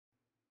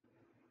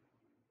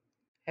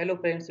Hello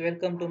friends,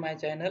 welcome to my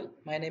channel.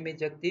 My name is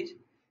Jagdish.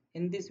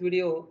 In this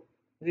video,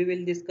 we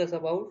will discuss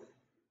about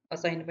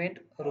assignment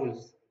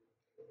rules.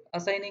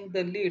 Assigning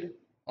the lead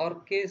or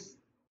case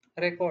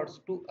records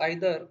to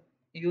either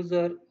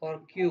user or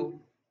queue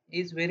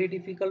is very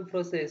difficult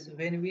process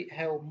when we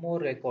have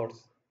more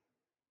records.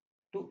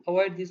 To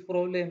avoid this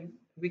problem,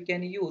 we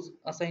can use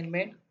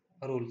assignment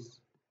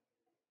rules.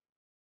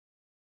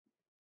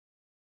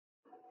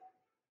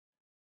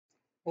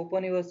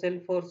 Open your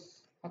Salesforce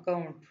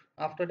account.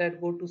 After that,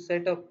 go to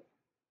setup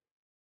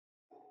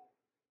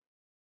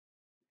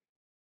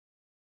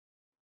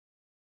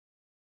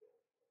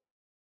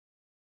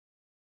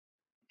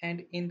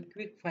and in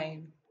quick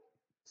find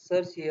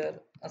search here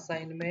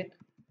assignment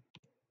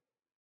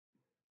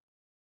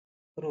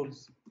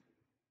rules.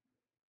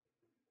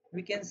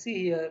 We can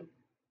see here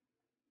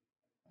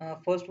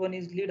first one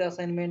is lead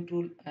assignment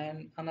rule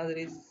and another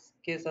is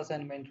case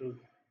assignment rule.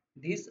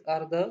 These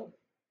are the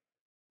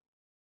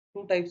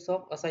two types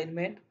of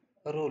assignment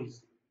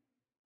rules.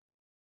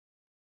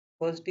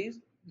 First is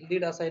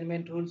lead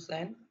assignment rules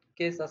and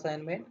case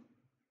assignment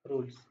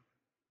rules.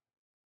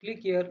 Click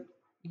here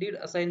lead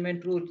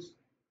assignment rules.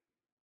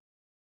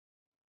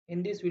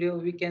 In this video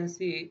we can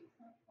see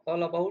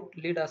all about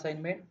lead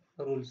assignment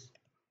rules.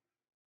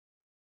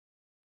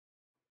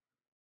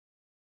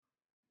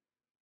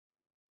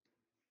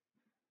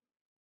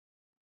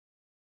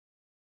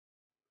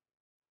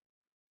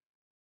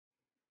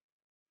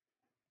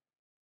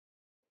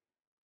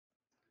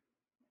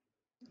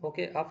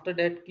 Okay, after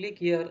that click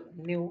here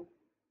new,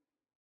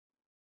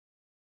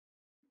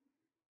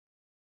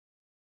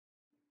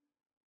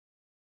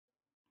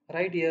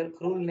 write here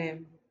rule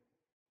name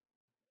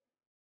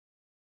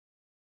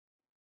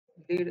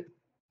lead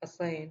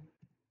assign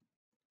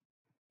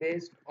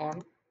based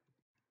on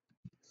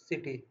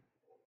city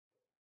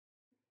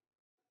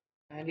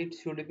and it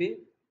should be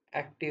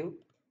active.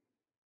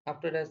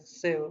 After that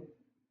save,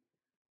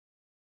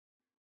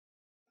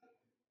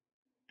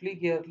 click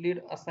here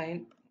lead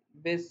assign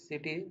base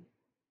city,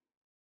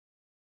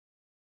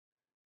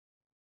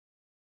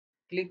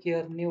 click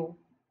here new,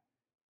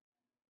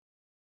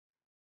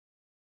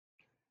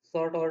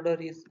 sort order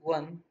is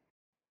 1,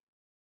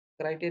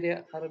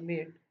 criteria are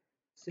met,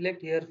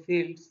 select here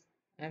fields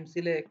and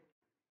select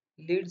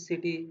lead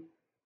city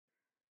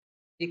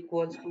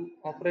equals to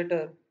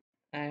operator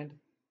and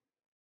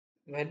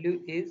value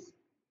is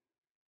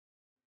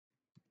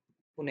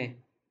Pune.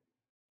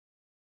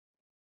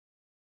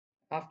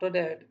 After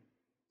that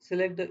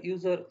select the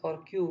user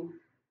or queue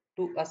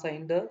to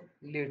assign the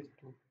lead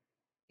to.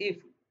 If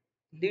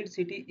lead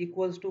city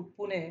equals to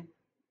Pune,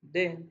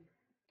 then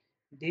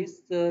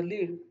this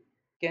lead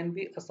can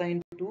be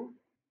assigned to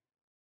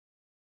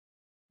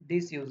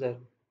this user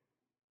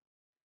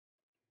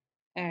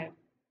and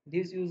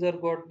this user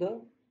got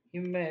the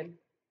email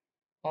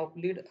of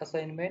lead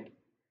assignment.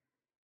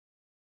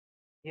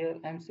 Here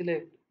I am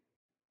select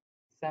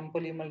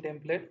sample email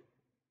template.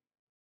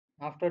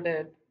 After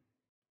that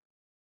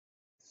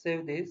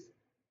save this.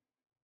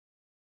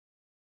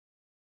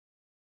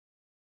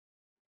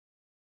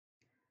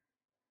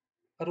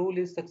 A rule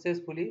is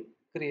successfully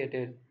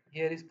created.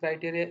 Here is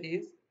criteria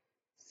is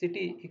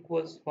city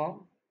equals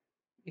from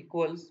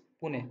equals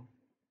Pune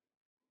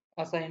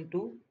assigned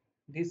to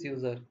this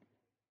user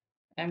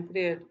and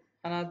create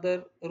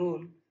another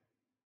rule.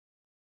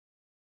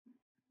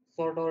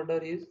 Sort order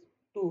is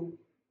 2.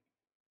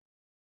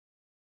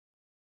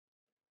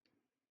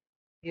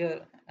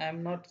 Here I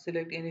am not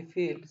select any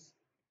fields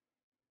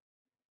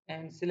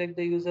and select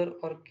the user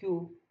or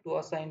queue to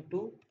assign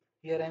to.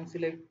 Here I am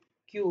select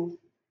queue.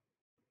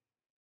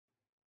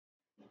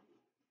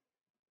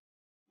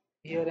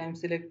 Here I am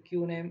select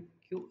queue name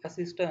queue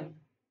assistant.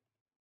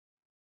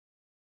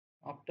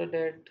 After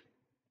that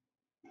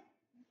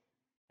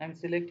I am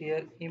select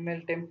here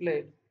email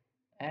template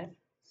and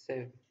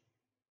save.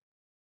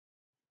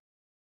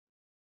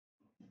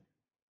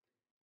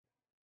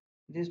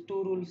 These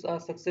two rules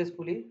are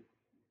successfully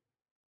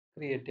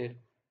created.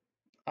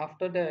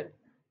 After that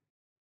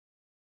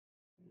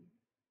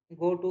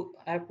go to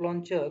app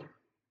launcher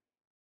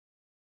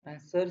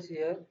and search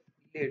here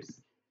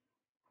leads.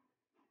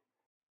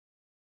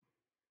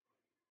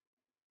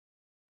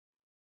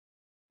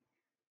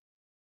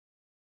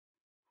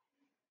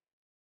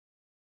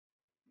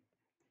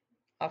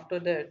 After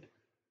that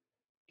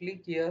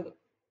click here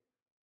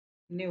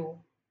new,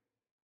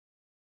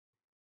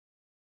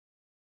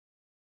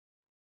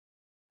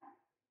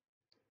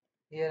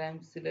 here I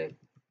am select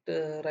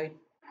right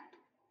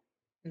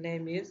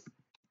name is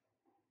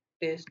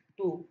test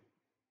 2,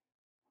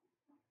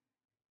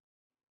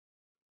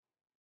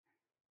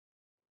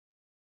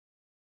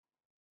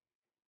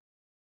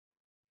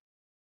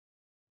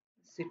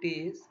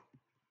 city is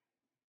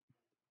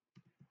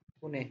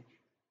Pune.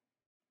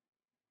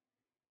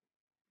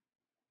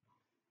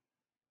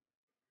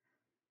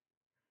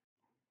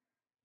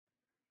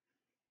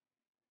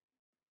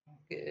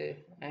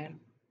 Okay, and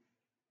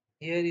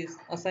here is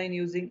assign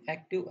using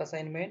active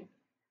assignment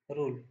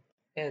rule.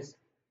 Yes.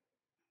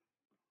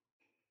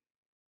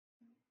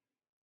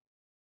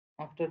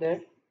 After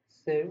that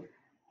save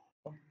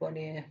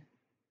company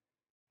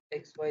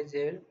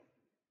XYZ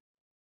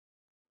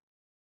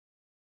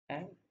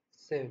and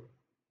save.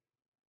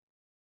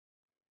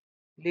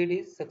 Lead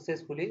is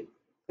successfully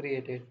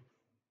created.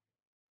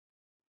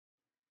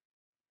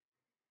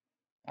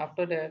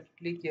 After that,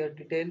 click here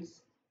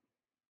details.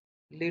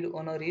 Lead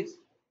owner is,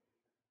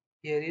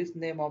 here is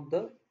name of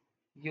the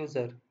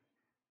user.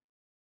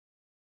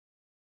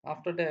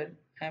 After that,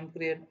 I am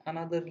create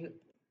another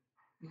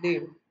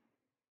lead,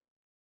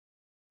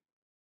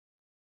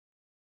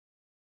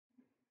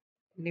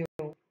 new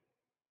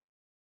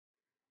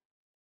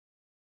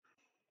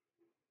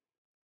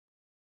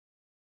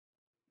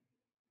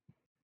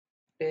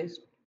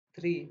test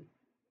 3,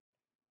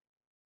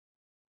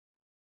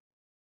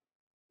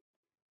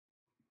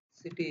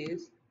 city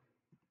is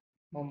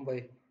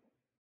Mumbai,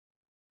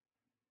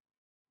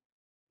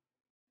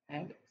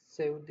 and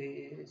save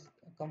this.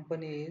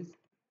 Company is,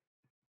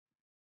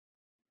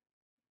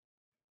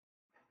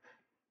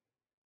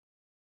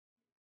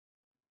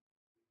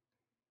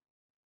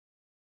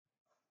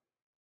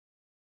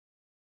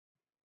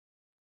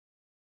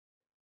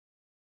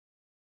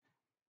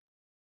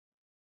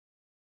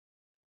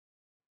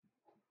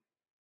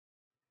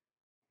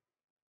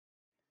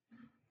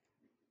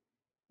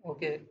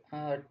 okay,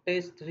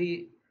 test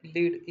 3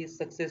 lead is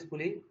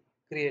successfully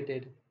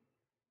created.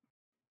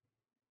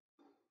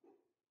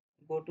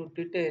 Go to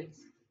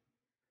details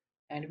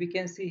and we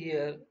can see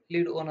here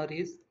lead owner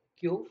is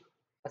Q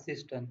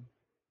assistant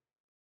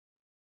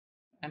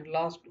and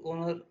last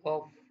owner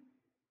of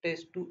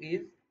test 2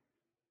 is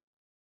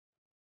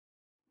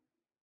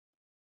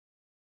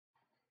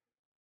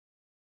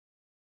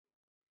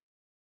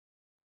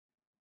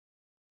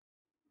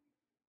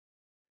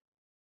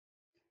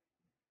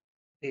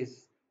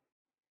this.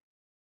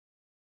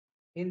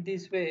 In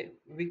this way,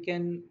 we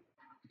can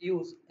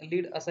use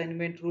lead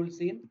assignment rules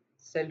in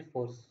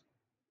Salesforce.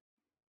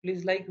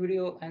 Please like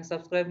video and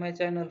subscribe my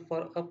channel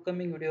for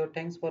upcoming video.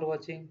 Thanks for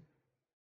watching.